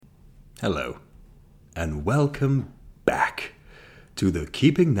Hello, and welcome back to the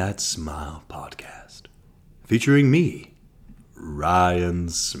Keeping That Smile podcast, featuring me, Ryan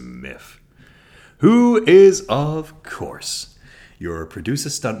Smith, who is, of course, your producer,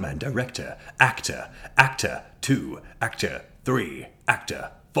 stuntman, director, actor, actor 2, actor 3,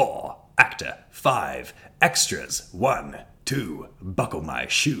 actor 4, actor 5, extras 1, 2, buckle my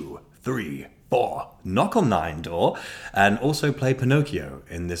shoe 3, 4, knock on 9 door, and also play Pinocchio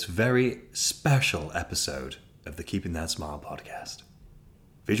in this very special episode of the Keeping That Smile podcast,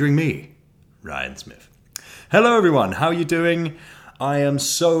 featuring me, Ryan Smith. Hello everyone, how are you doing? I am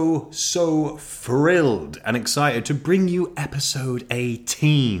so thrilled and excited to bring you episode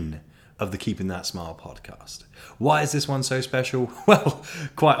 18 of the Keeping That Smile podcast. Why is this one so special? Well,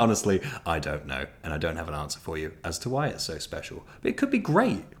 quite honestly, I don't know, and I don't have an answer for you as to why it's so special. But it could be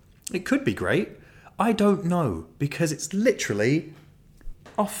great. It could be great. I don't know, because it's literally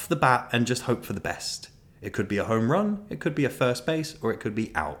off the bat and just hope for the best. It could be a home run, it could be a first base, or it could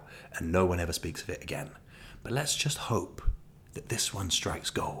be out, and no one ever speaks of it again. But let's just hope that this one strikes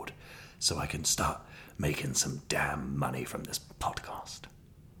gold, so I can start making some damn money from this podcast.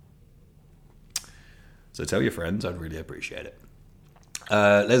 So tell your friends, I'd really appreciate it.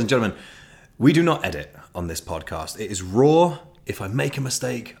 Ladies and gentlemen, we do not edit on this podcast. It is raw. If I make a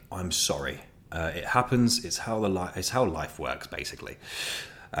mistake, I'm sorry. It happens. It's how life works, basically.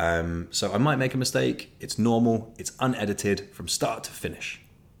 So I might make a mistake. It's normal. It's unedited from start to finish.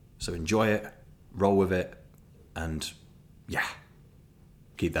 So enjoy it, roll with it, and yeah,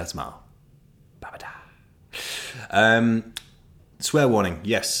 keep that smile. Ba-ba-da. Swear warning.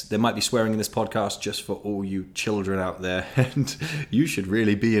 Yes, there might be swearing in this podcast just for all you children out there, and you should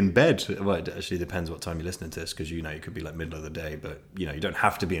really be in bed. Well, it actually depends what time you're listening to this, because you could be like middle of the day, but you don't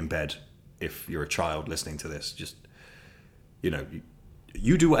have to be in bed if you're a child listening to this. Just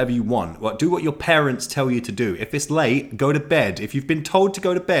you do whatever you want. Well, do what your parents tell you to do. If it's late, go to bed. If you've been told to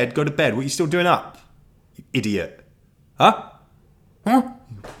go to bed, go to bed. What are you still doing up, you idiot? Huh?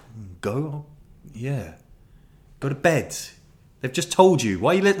 Go. Yeah. Go to bed. They've just told you.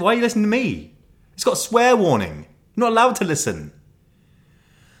 Why are you listening to me? It's got a swear warning. You're not allowed to listen.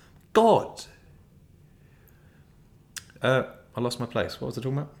 God. I lost my place. What was I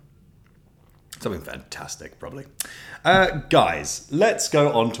talking about? Something fantastic, probably. Guys, let's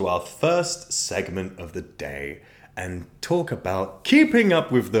go on to our first segment of the day and talk about keeping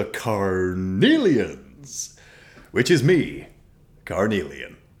up with the Carnelians, which is me,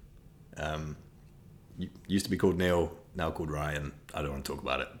 Carnelian. Used to be called Neil, now called Ryan. I don't want to talk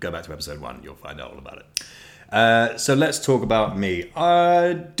about it. Go back to episode 1. You'll find out all about it. So let's talk about me.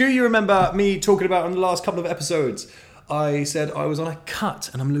 Do you remember me talking about in the last couple of episodes? I said I was on a cut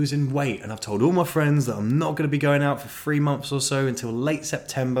and I'm losing weight. And I've told all my friends that I'm not going to be going out for 3 months or so until late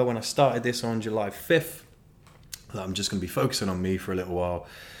September, when I started this on July 5th. That I'm just going to be focusing on me for a little while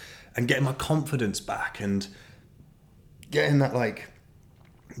and getting my confidence back and getting that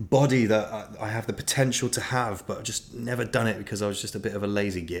body that I have the potential to have, but I've just never done it because I was just a bit of a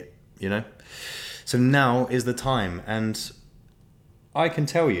lazy git, So now is the time, and I can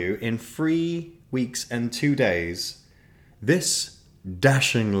tell you, in 3 weeks and 2 days, this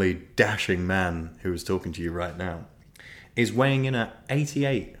dashingly dashing man who is talking to you right now is weighing in at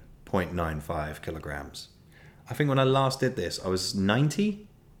 88.95 kilograms. I think when I last did this, I was 90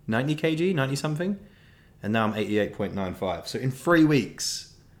 kg, 90 something, and now I'm 88.95. So in 3 weeks,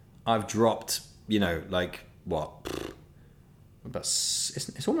 I've dropped, what? About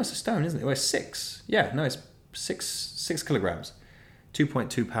it's almost a stone, isn't it? Well, it's 6. Yeah, no, it's 6 kilograms.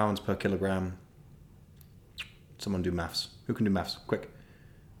 2.2 pounds per kilogram. Someone do maths. Who can do maths? Quick.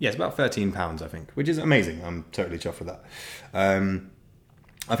 Yeah, it's about 13 pounds, I think, which is amazing. I'm totally chuffed with that.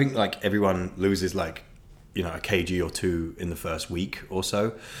 I think everyone loses a kg or 2 in the first week or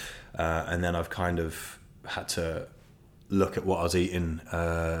so. And then I've kind of had to look at what I was eating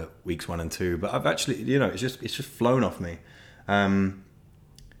weeks 1 and 2, but I've actually, it's just flown off me.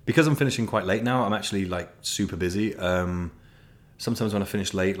 Because I'm finishing quite late now, I'm actually super busy. Sometimes when I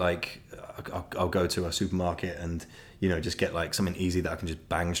finish late, I'll go to a supermarket and just get something easy that I can just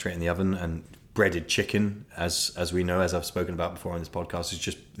bang straight in the oven. And breaded chicken, as we know, as I've spoken about before on this podcast, is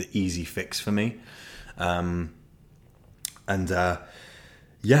just the easy fix for me.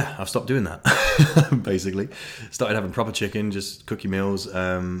 Yeah, I've stopped doing that, basically. Started having proper chicken, just cookie meals.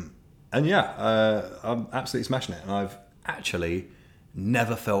 I'm absolutely smashing it. And I've actually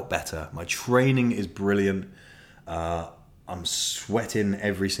never felt better. My training is brilliant. I'm sweating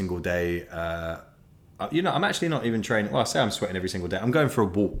every single day. I'm actually not even training. Well, I say I'm sweating every single day. I'm going for a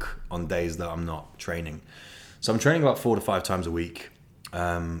walk on days that I'm not training. So I'm training about 4 to 5 times a week.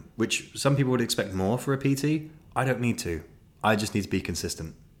 which some people would expect more for a PT. I don't need to. I just need to be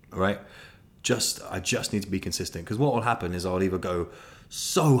consistent, all right? I just need to be consistent, because what will happen is I'll either go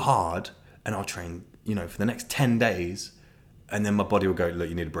so hard and I'll train, for the next 10 days, and then my body will go, look,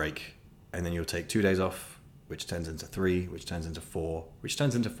 you need a break. And then you'll take 2 days off, which turns into 3, which turns into 4, which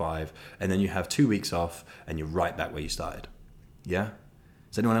turns into 5, and then you have 2 weeks off and you're right back where you started. Yeah?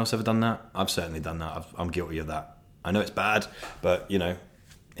 Has anyone else ever done that? I've certainly done that. I'm guilty of that. I know it's bad, but, it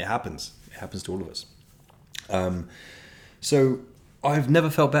happens. It happens to all of us. So I've never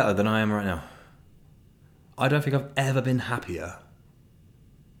felt better than I am right now. I don't think I've ever been happier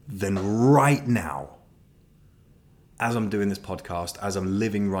than right now. As I'm doing this podcast, as I'm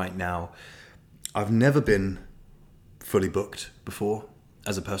living right now. I've never been fully booked before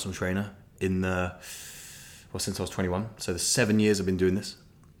as a personal trainer since I was 21. So the 7 years I've been doing this,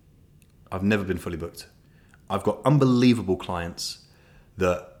 I've never been fully booked. I've got unbelievable clients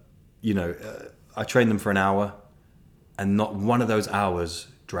that, I train them for an hour and not one of those hours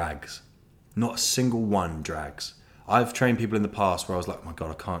drags. Not a single one drags. I've trained people in the past where I was like, oh my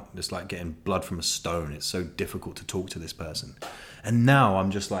God, I can't, it's like getting blood from a stone. It's so difficult to talk to this person. And now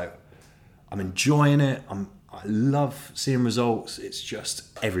I'm just like, I'm enjoying it. I love seeing results. It's just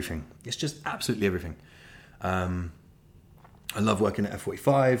everything. It's just absolutely everything. I love working at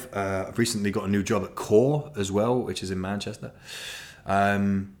F45. I've recently got a new job at Core as well, which is in Manchester.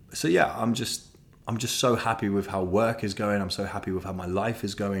 So yeah, I'm just so happy with how work is going. I'm so happy with how my life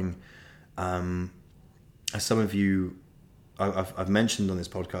is going. As some of you, I've mentioned on this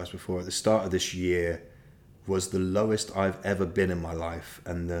podcast before, at the start of this year was the lowest I've ever been in my life,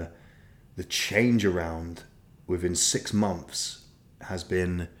 and the change around within 6 months has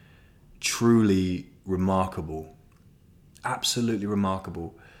been truly remarkable, absolutely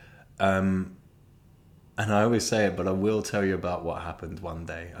remarkable. And I always say it, but I will tell you about what happened one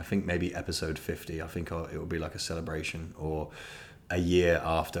day. I think maybe episode 50. I think it will be like a celebration, or a year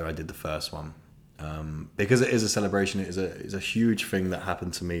after I did the first one. Because it is a celebration, it is a huge thing that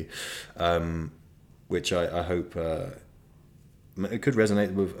happened to me, which I hope it could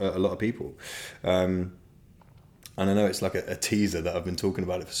resonate with a lot of people. And I know it's like a teaser that I've been talking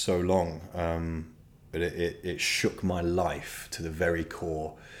about it for so long, but it shook my life to the very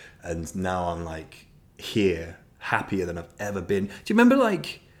core, and now I'm like here, happier than I've ever been. Do you remember,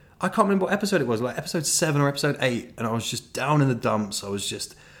 like, I can't remember what episode it was, like episode 7 or episode 8, and I was just down in the dumps. I was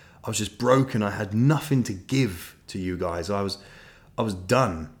just broken. I had nothing to give to you guys. I was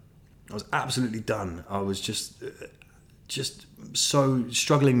done. I was absolutely done. I was just so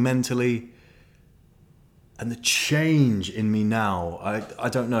struggling mentally. And the change in me now, I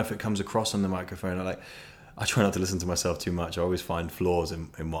don't know if it comes across on the microphone. I try not to listen to myself too much. I always find flaws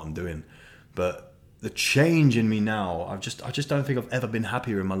in what I'm doing. But the change in me now, I just don't think I've ever been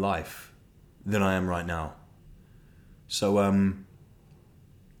happier in my life than I am right now. So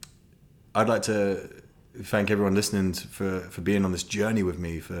I'd like to thank everyone listening for being on this journey with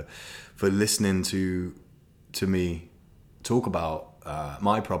me, for listening to me talk about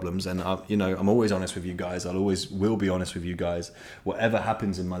my problems. And I'm always honest with you guys. I always will be honest with you guys. Whatever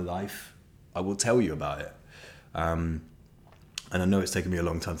happens in my life, I will tell you about it. And I know it's taken me a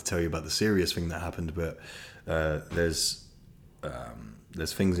long time to tell you about the serious thing that happened, but there's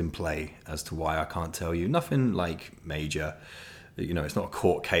things in play as to why I can't tell you. Nothing like major. It's not a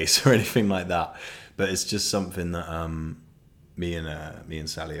court case or anything like that, but it's just something that me and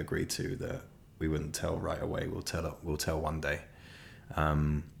Sally agreed to, that we wouldn't tell right away. We'll tell one day,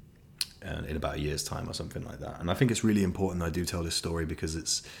 and in about a year's time or something like that. And I think it's really important that I do tell this story, because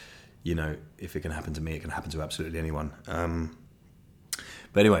it's, if it can happen to me, it can happen to absolutely anyone.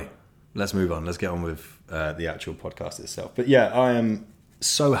 But anyway, let's move on. Let's get on with the actual podcast itself. But yeah, I am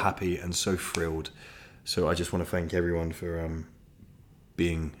so happy and so thrilled. So I just want to thank everyone for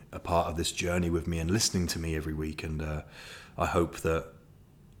being a part of this journey with me and listening to me every week. And I hope that,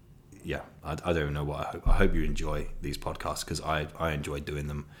 I don't know what I hope. I hope you enjoy these podcasts, because I enjoy doing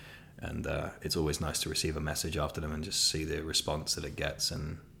them. And it's always nice to receive a message after them and just see the response that it gets.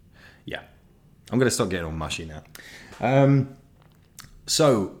 And yeah, I'm going to start getting all mushy now.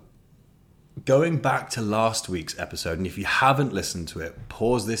 So going back to last week's episode, and if you haven't listened to it,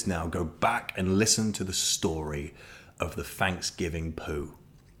 pause this now, go back and listen to the story of the Thanksgiving poo.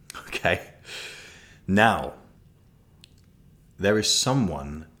 Okay? Now, there is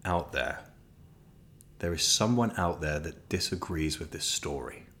someone out there that disagrees with this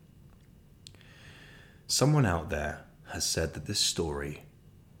story. Someone out there has said that this story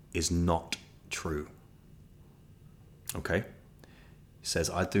is not true. Okay? He says,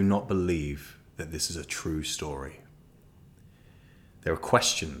 I do not believe that this is a true story. There are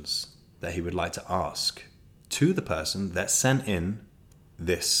questions that he would like to ask to the person that sent in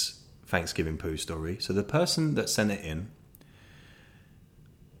this Thanksgiving poo story. So the person that sent it in,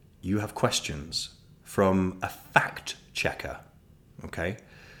 you have questions from a fact checker, okay?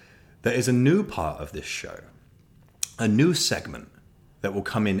 There is a new part of this show, a new segment that will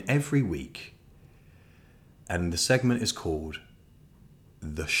come in every week. And the segment is called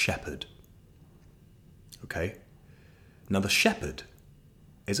The Shepherd. Okay? Now, the shepherd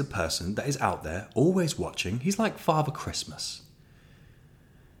is a person that is out there, always watching. He's like Father Christmas.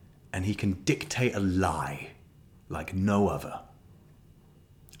 And he can dictate a lie like no other.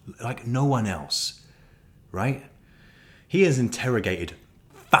 Like no one else. Right? He has interrogated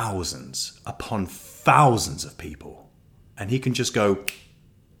thousands upon thousands of people. And he can just go,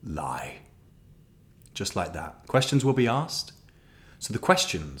 lie. Just like that. Questions will be asked. So the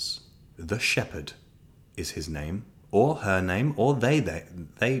questions, the shepherd is his name, or her name, or their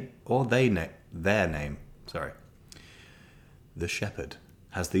name. Sorry. The shepherd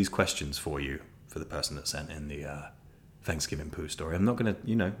has these questions for you, for the person that sent in the Thanksgiving poo story. I'm not going to,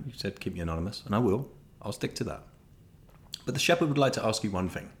 you said keep me anonymous, and I will. I'll stick to that. But the shepherd would like to ask you one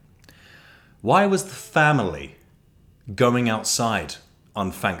thing. Why was the family going outside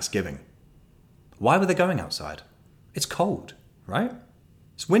on Thanksgiving? Why were they going outside? It's cold, right?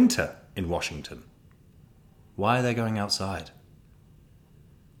 It's winter in Washington. Why are they going outside?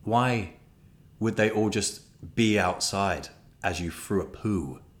 Why would they all just be outside as you threw a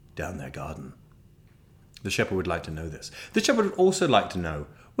poo down their garden? The shepherd would like to know this. The shepherd would also like to know,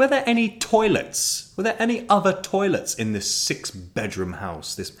 were there any toilets? Were there any other toilets in this 6-bedroom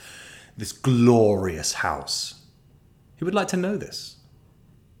house, this glorious house? He would like to know this.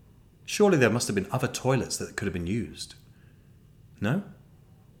 Surely there must have been other toilets that could have been used. No?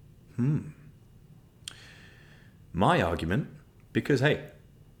 My argument, because hey,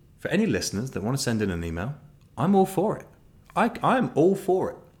 for any listeners that want to send in an email, I'm all for it. I'm all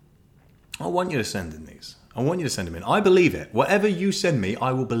for it. I want you to send in these. I want you to send them in. I believe it. Whatever you send me,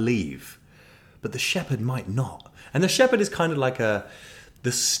 I will believe. But the shepherd might not. And the shepherd is kind of like the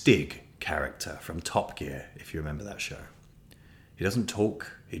Stig character from Top Gear, if you remember that show. He doesn't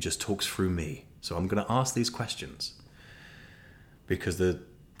talk, he just talks through me. So I'm going to ask these questions. Because the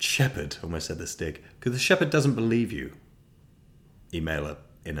shepherd, almost said the Stig, because the shepherd doesn't believe you, emailer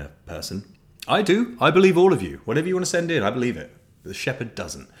in a person. I do. I believe all of you. Whatever you want to send in, I believe it. But the shepherd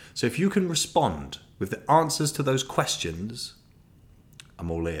doesn't. So if you can respond with the answers to those questions,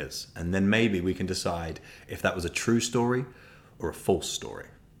 I'm all ears. And then maybe we can decide if that was a true story or a false story.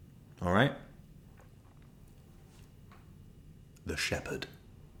 All right? The Shepherd.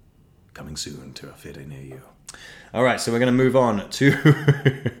 Coming soon to a theatre near you. All right, so we're going to move on to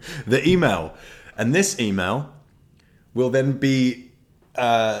the email. And this email will then be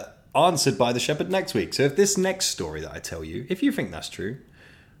answered by the shepherd next week. So if this next story that I tell you, if you think that's true,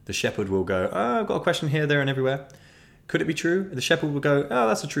 the shepherd will go, oh, I've got a question here, there, and everywhere. Could it be true? The shepherd will go, oh,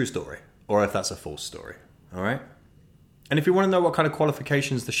 that's a true story. Or if that's a false story. All right? And if you want to know what kind of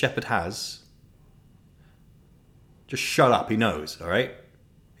qualifications the shepherd has, just shut up. He knows, all right?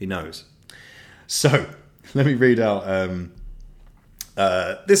 He knows. So, let me read out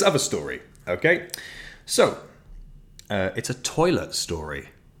this other story, okay? So, it's a toilet story,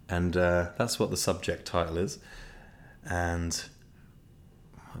 and that's what the subject title is. And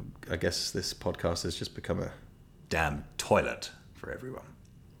I guess this podcast has just become a damn toilet for everyone.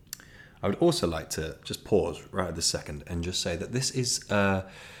 I would also like to just pause right at this second and just say that this is a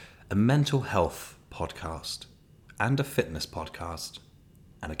mental health podcast and a fitness podcast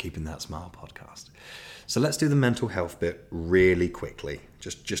and a Keeping That Smile podcast. So let's do the mental health bit really quickly.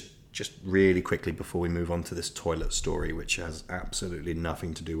 Just really quickly before we move on to this toilet story, which has absolutely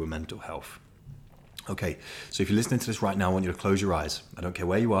nothing to do with mental health. Okay, so if you're listening to this right now, I want you to close your eyes. I don't care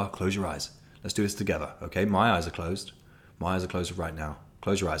where you are, close your eyes. Let's do this together, okay? My eyes are closed. My eyes are closed right now.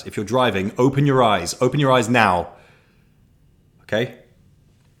 Close your eyes. If you're driving, open your eyes. Open your eyes now. Okay?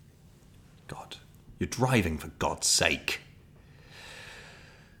 God, you're driving for God's sake.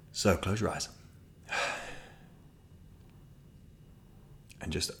 So close your eyes.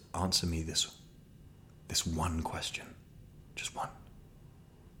 And just answer me this one question. Just one.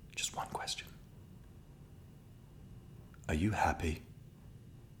 Just one question. Are you happy?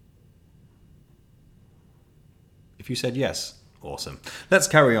 If you said yes, awesome. Let's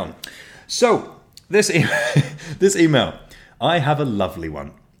carry on. So, this email, I have a lovely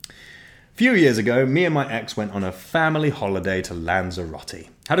one. A few years ago, me and my ex went on a family holiday to Lanzarote.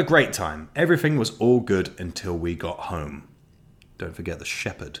 Had a great time. Everything was all good until we got home. Don't forget the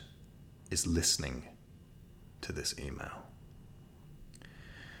shepherd is listening to this email.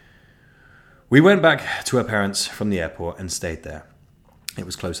 We went back to her parents from the airport and stayed there. It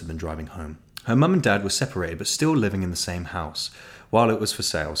was closer than driving home. Her mum and dad were separated but still living in the same house while it was for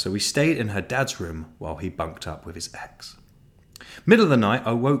sale, so we stayed in her dad's room while he bunked up with his ex. Middle of the night,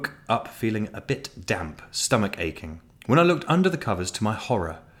 I woke up feeling a bit damp, stomach aching. When I looked under the covers, to my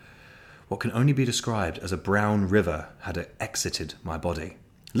horror, what can only be described as a brown river had exited my body.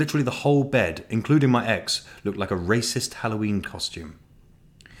 Literally the whole bed, including my ex, looked like a racist Halloween costume.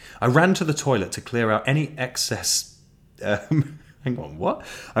 I ran to the toilet to clear out any excess... hang on, what?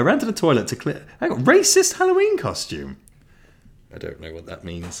 I ran to the toilet to clear... Hang on, racist Halloween costume? I don't know what that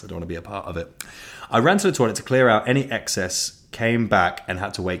means. I don't want to be a part of it. I ran to the toilet to clear out any excess, came back and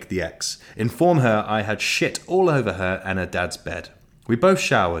had to wake the ex. Inform her I had shit all over her and her dad's bed. We both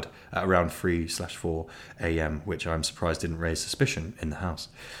showered at around 3/4 a.m, which I'm surprised didn't raise suspicion in the house.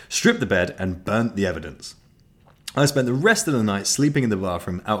 Stripped the bed and burnt the evidence. I spent the rest of the night sleeping in the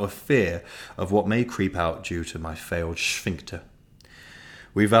bathroom out of fear of what may creep out due to my failed sphincter.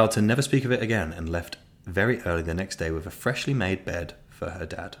 We vowed to never speak of it again and left very early the next day with a freshly made bed for her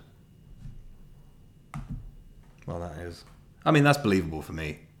dad. Well, that is... I mean, that's believable for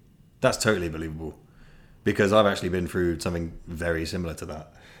me. That's totally believable. Because I've actually been through something very similar to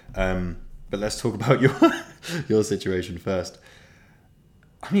that. But let's talk about your situation first.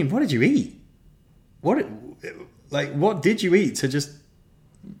 I mean, what did you eat? What did you eat to just...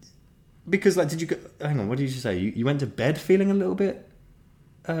 Because, did you go... Hang on, what did you say? You went to bed feeling a little bit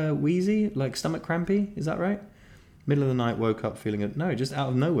wheezy? Like stomach crampy? Is that right? Middle of the night, woke up feeling... No, just out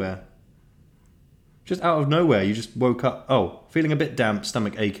of nowhere. Just out of nowhere, you just woke up... Oh, feeling a bit damp,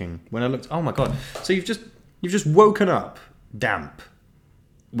 stomach aching. When I looked... Oh, my God. So you've just woken up damp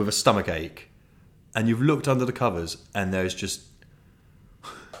with a stomach ache and you've looked under the covers and there's just...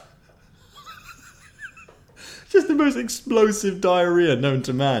 just the most explosive diarrhea known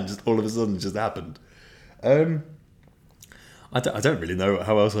to man just all of a sudden just happened. I don't really know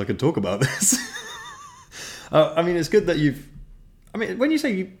how else I can talk about this. I mean, it's good that you've... I mean, when you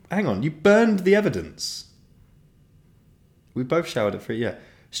say you... Hang on, you burned the evidence. We both showered at 3, yeah.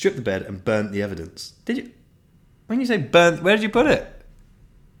 Stripped the bed and burnt the evidence. Did you... When you say burnt, where did you put it?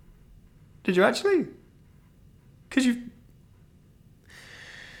 Did you actually? Because you...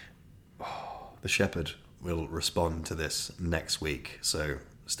 Oh, the shepherd will respond to this next week, so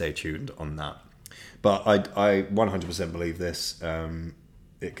stay tuned on that. But I 100% believe this.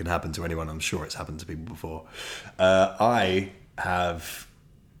 It can happen to anyone. I'm sure it's happened to people before. I have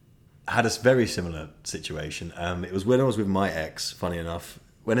had a very similar situation. It was when I was with my ex, funny enough.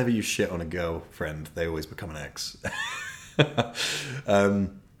 Whenever you shit on a girlfriend, they always become an ex.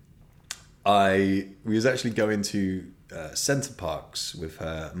 We was actually going to Center Parcs with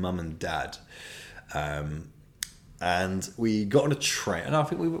her mum and dad. And we got on a train, and I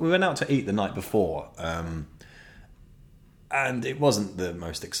think we went out to eat the night before. And it wasn't the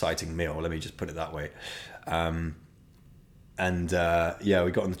most exciting meal, let me just put it that way. We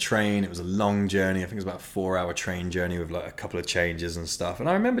got on the train. It was a long journey. I think it was about a 4-hour train journey with a couple of changes and stuff. And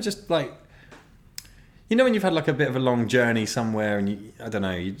I remember just when you've had a bit of a long journey somewhere and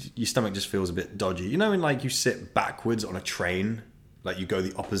your stomach just feels a bit dodgy. When you sit backwards on a train, you go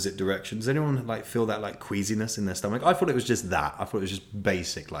the opposite direction. Does anyone feel that queasiness in their stomach? I thought it was just that. I thought it was just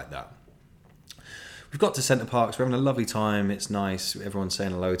basic like that. We've got to Center Parcs. We're having a lovely time. It's nice. Everyone's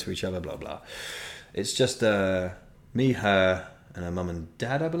saying hello to each other, blah, blah. It's just me, her, and her mum and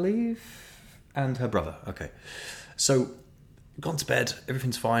dad, I believe, and her brother. Okay. So, gone to bed.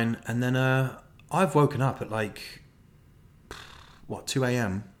 Everything's fine. And then I've woken up at 2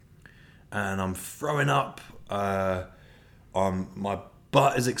 a.m. and I'm throwing up. My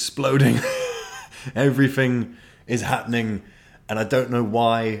butt is exploding. Everything is happening. And I don't know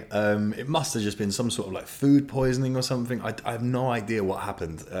why. It must have just been some sort of food poisoning or something. I have no idea what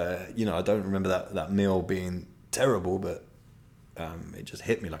happened. I don't remember that meal being terrible, but it just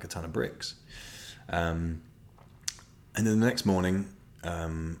hit me like a ton of bricks. And then the next morning, I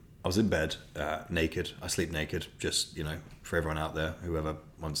was in bed, naked. I sleep naked, just, for everyone out there, whoever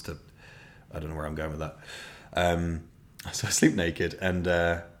wants to... I don't know where I'm going with that. So I sleep naked, and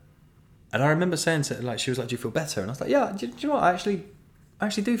I remember saying to her, she was like, "Do you feel better?" And I was like, "Yeah, do you know what? I actually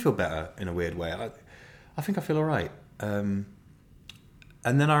do feel better in a weird way. I think I feel all right." And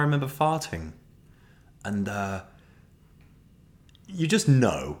then I remember farting, and you just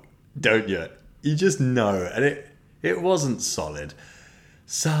know, don't you? You just know, and it wasn't solid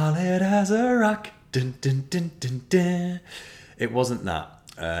as a rock. Dun, dun, dun, dun, dun. It wasn't that.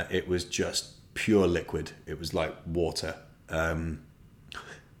 It was just pure liquid. It was like water.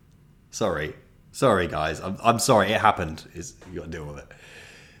 Sorry guys. I'm sorry. It happened. You got to deal with it.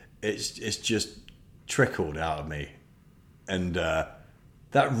 it's just trickled out of me, and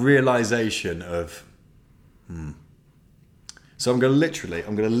that realization of, So I'm gonna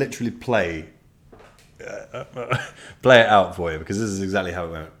literally play it out for you, because this is exactly how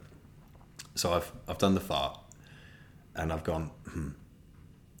it went. So I've done the fart, and I've gone,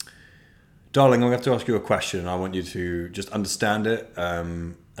 Darling, I'm going to have to ask you a question, and I want you to just understand it.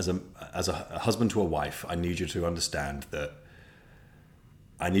 As a husband to a wife, I need you to understand that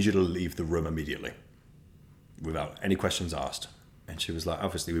I need you to leave the room immediately, without any questions asked. And she was like,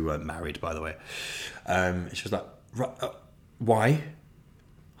 obviously we weren't married, by the way. She was like, why?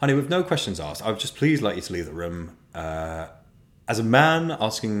 Honey, with no questions asked, I would just please like you to leave the room. As a man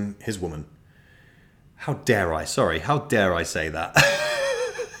asking his woman, how dare I say that?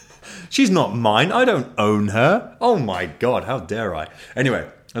 She's not mine. I don't own her. Oh my God, how dare I? Anyway,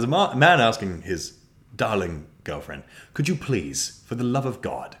 as a man asking his darling girlfriend, could you please, for the love of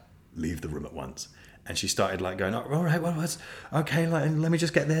God, leave the room at once? And she started like going, all right, well, okay, like, let me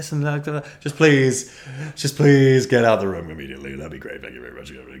just get this, and just please get out of the room immediately. That'd be great. Thank you very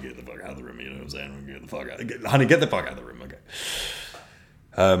much. Get the fuck out of the room. You know what I'm saying? Get the fuck out. Honey, get the fuck out of the room. Okay.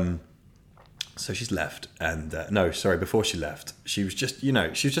 So she's left, and before she left, she was just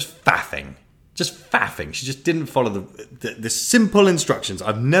faffing. She just didn't follow the simple instructions.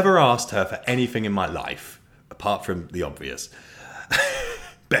 I've never asked her for anything in my life, apart from the obvious.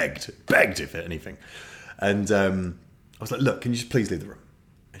 begged if anything. And I was like, look, can you just please leave the room?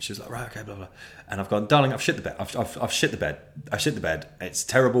 And she was like, right, okay, blah, blah. And I've gone, darling, I've shit the bed. I've shit the bed. I shit the bed. It's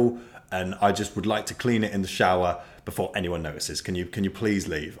terrible, and I just would like to clean it in the shower before anyone notices. Can you please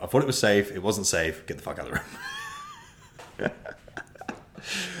leave? I thought it was safe. It wasn't safe. Get the fuck out of the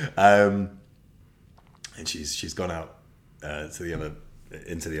room. And she's gone out into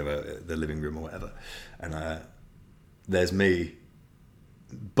the living room or whatever. And there's me,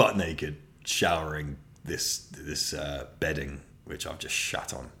 butt naked, showering this bedding which I've just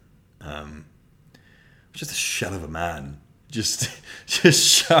shat on. Just a shell of a man, just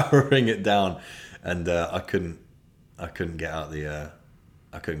showering it down, and I couldn't get out the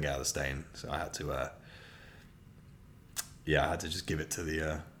stain, so I had to just give it to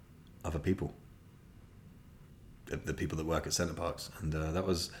the other people, the people that work at Center Parcs, and that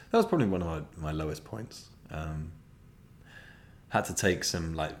was probably one of my lowest points. Had to take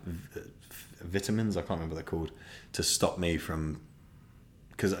some like vitamins, I can't remember what they're called, to stop me from,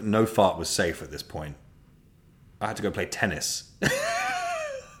 because no fart was safe at this point. I had to go play tennis.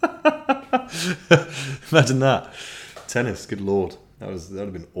 Imagine that. Tennis, good lord. That would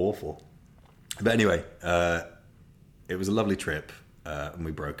have been awful. But anyway, it was a lovely trip, and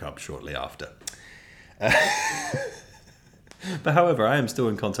we broke up shortly after. But however, I am still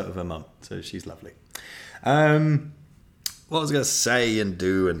in contact with her mum, so she's lovely. What was I going to say and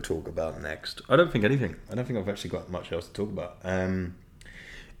do and talk about next? I don't think anything. I don't think I've actually got much else to talk about.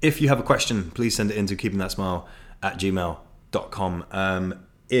 If you have a question, please send it in to keepingthatsmile@gmail.com.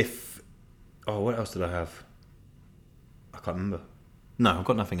 What else did I have? I can't remember. No, I've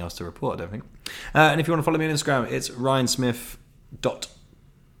got nothing else to report, I don't think. And if you want to follow me on Instagram, it's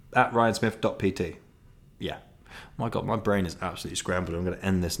ryansmith.pt. Yeah. My God, my brain is absolutely scrambled. I'm going to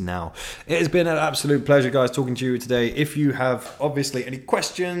end this now. It has been an absolute pleasure, guys, talking to you today. If you have, obviously, any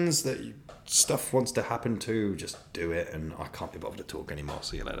questions that stuff wants to happen to, just do it. And I can't be bothered to talk anymore.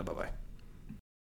 See you later. Bye-bye.